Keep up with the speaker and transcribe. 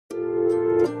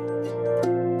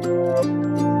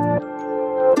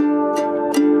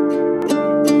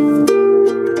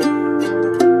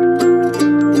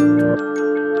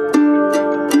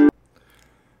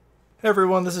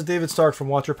everyone, this is David Stark from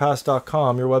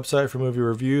WatcherPass.com, your website for movie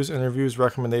reviews, interviews,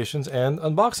 recommendations, and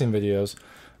unboxing videos.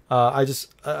 I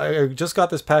just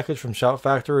got this package from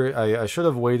Shoutfactory. I should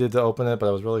have waited to open it, but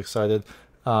I was really excited.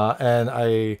 And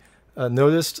I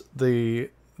noticed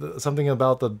something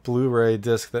about the Blu-ray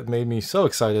disc that made me so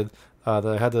excited that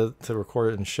I had to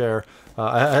record it and share.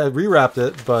 I had rewrapped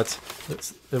it, but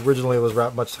originally it was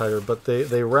wrapped much tighter. But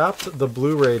they wrapped the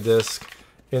Blu-ray disc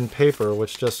in paper,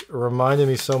 which just reminded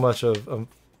me so much of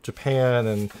Japan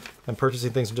and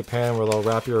purchasing things in Japan, where they'll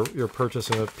wrap your purchase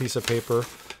in a piece of paper.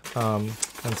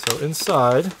 And so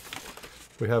inside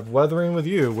we have Weathering with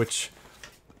You, which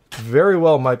very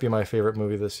well might be my favorite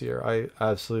movie this year. I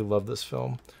absolutely love this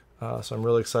film. So I'm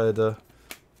really excited to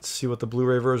see what the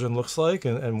Blu-ray version looks like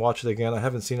and watch it again. I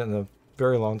haven't seen it in a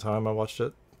very long time. I watched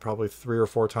it probably 3 or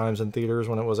 4 times in theaters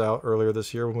when it was out earlier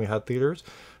this year when we had theaters.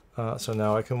 So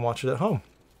now I can watch it at home.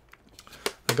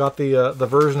 I got the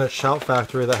version at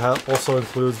Shoutfactory that also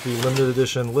includes the limited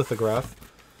edition Lithograph.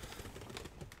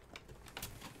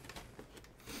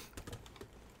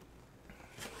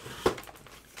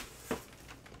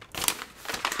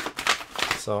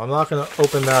 So I'm not going to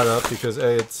open that up because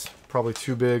A, it's probably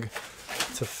too big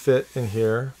to fit in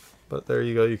here. But there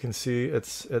you go. You can see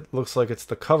it looks like it's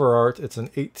the cover art. It's an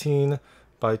 18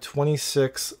 by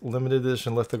 26 limited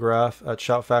edition lithograph at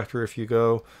Shoutfactory. If you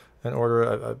go and order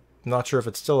it, I'm not sure if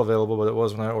it's still available, but it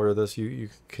was when I ordered this. You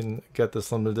can get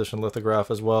this limited edition lithograph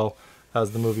as well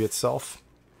as the movie itself.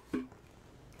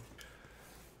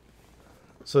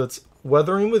 So it's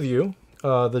Weathering with You.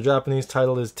 The Japanese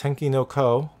title is Tenki no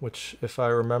Ko, which, if I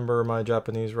remember my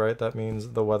Japanese right, that means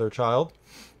the Weather Child.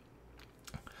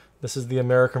 This is the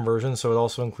American version, so it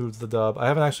also includes the dub. I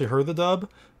haven't actually heard the dub,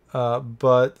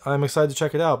 but I'm excited to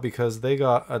check it out because they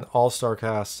got an all-star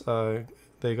cast.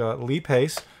 They got Lee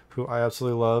Pace, who I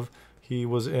absolutely love. He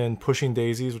was in Pushing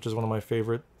Daisies, which is one of my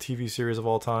favorite TV series of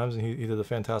all times, and he did a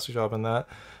fantastic job in that.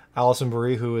 Alison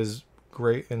Brie, who is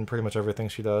great in pretty much everything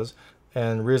she does.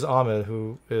 And Riz Ahmed,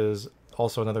 who is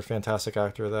also another fantastic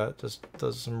actor that just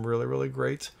does some really, really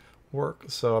great work.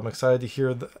 So I'm excited to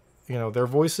hear their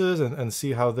voices and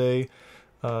see how they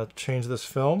change this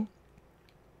film.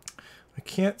 I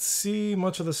can't see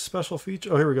much of the special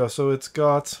feature. Oh, here we go. So it's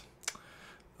got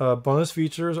bonus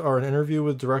features are an interview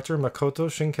with director Makoto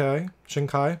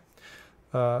Shinkai,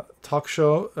 a talk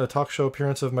show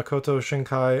appearance of Makoto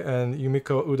Shinkai and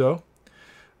Yumiko Udo,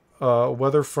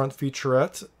 Weatherfront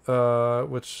featurette,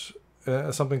 which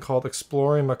something called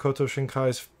Exploring Makoto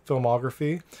Shinkai's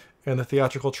Filmography, and the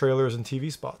theatrical trailers and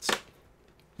TV spots.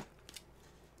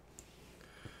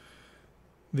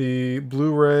 The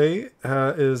Blu-ray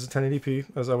is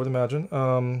 1080p, as I would imagine.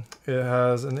 It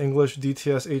has an English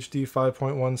DTS HD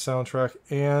 5.1 soundtrack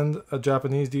and a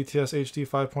Japanese DTS HD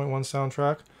 5.1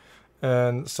 soundtrack,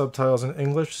 and subtitles in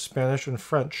English, Spanish, and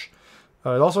French. It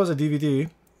also has a DVD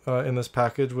in this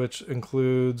package, which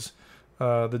includes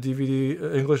the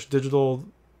DVD English Digital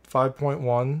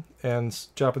 5.1 and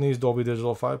Japanese Dolby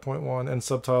Digital 5.1 and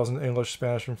subtitles in English,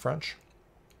 Spanish, and French.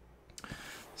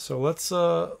 So let's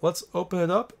open it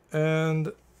up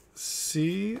and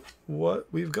see what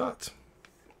we've got.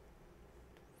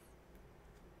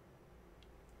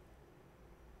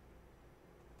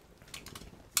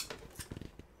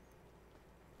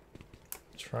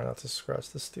 Try not to scratch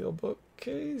the steelbook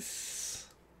case.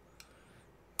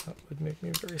 That would make me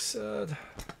very sad.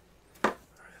 All right,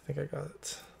 I think I got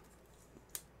it.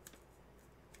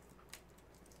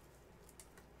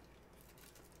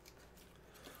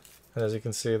 And as you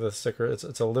can see, the sticker,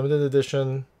 it's a limited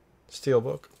edition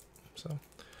steelbook. So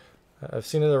I've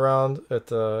seen it around.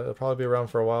 It'll probably be around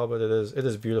for a while, but it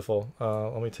is beautiful.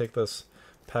 Let me take this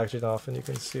packaging off and you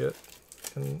can see it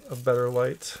in a better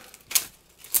light.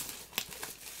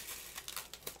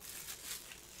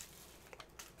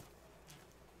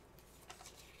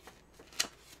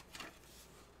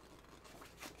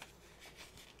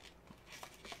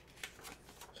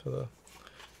 So the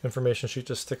information sheet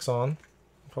just sticks on.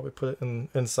 Probably put it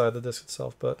inside the disc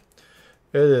itself, but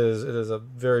it is a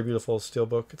very beautiful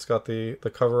steelbook. It's got the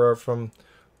cover art from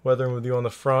Weathering with You on the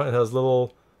front. It has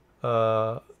little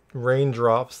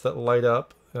raindrops that light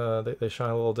up. They shine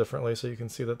a little differently, so you can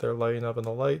see that they're lighting up in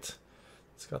the light.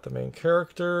 It's got the main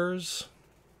characters.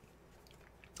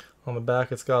 On the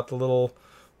back, it's got the little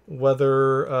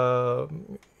weather, I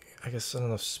guess, I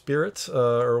don't know, spirit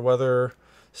or weather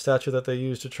statue that they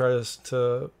use to try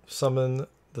to summon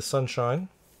the sunshine.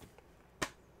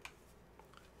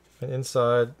 And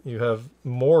inside you have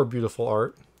more beautiful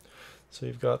art. So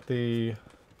you've got the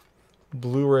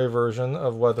Blu-ray version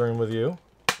of Weathering with You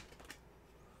right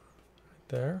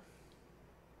there.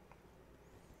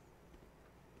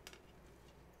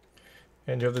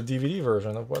 And you have the DVD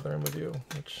version of Weathering With You,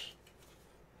 which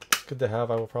is good to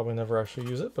have. I will probably never actually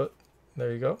use it, but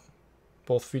there you go.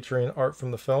 Both featuring art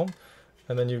from the film.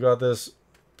 And then you've got this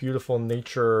beautiful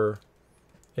nature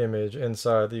image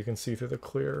inside that you can see through the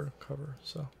clear cover.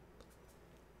 So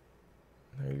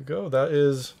there you go. That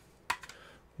is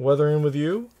Weathering With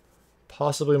You,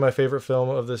 possibly my favorite film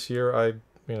of this year. I,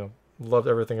 loved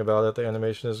everything about it. The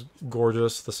animation is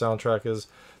gorgeous. The soundtrack is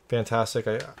fantastic.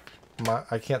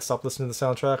 I can't stop listening to the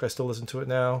soundtrack. I still listen to it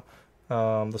now.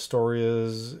 The story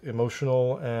is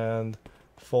emotional and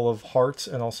full of heart,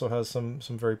 and also has some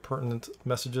very pertinent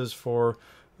messages for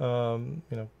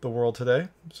the world today.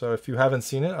 So if you haven't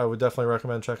seen it, I would definitely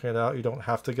recommend checking it out. You don't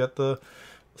have to get the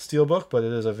Steelbook, but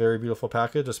it is a very beautiful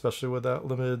package, especially with that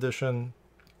limited edition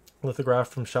lithograph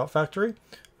from Shoutfactory.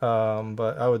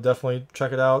 But I would definitely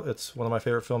check it out. It's one of my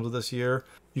favorite films of this year.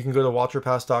 You can go to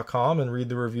watcherpass.com and read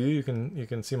the review. You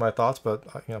can see my thoughts, but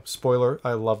spoiler,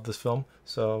 I love this film.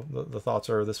 So the thoughts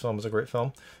are this film is a great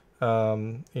film.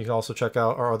 You can also check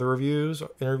out our other reviews,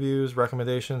 interviews,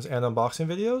 recommendations, and unboxing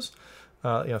videos.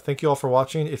 Thank you all for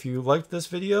watching. If you liked this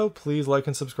video, please like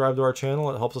and subscribe to our channel.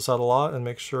 It helps us out a lot and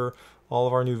makes sure all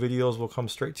of our new videos will come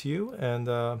straight to you.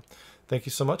 And thank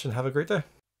you so much and have a great day.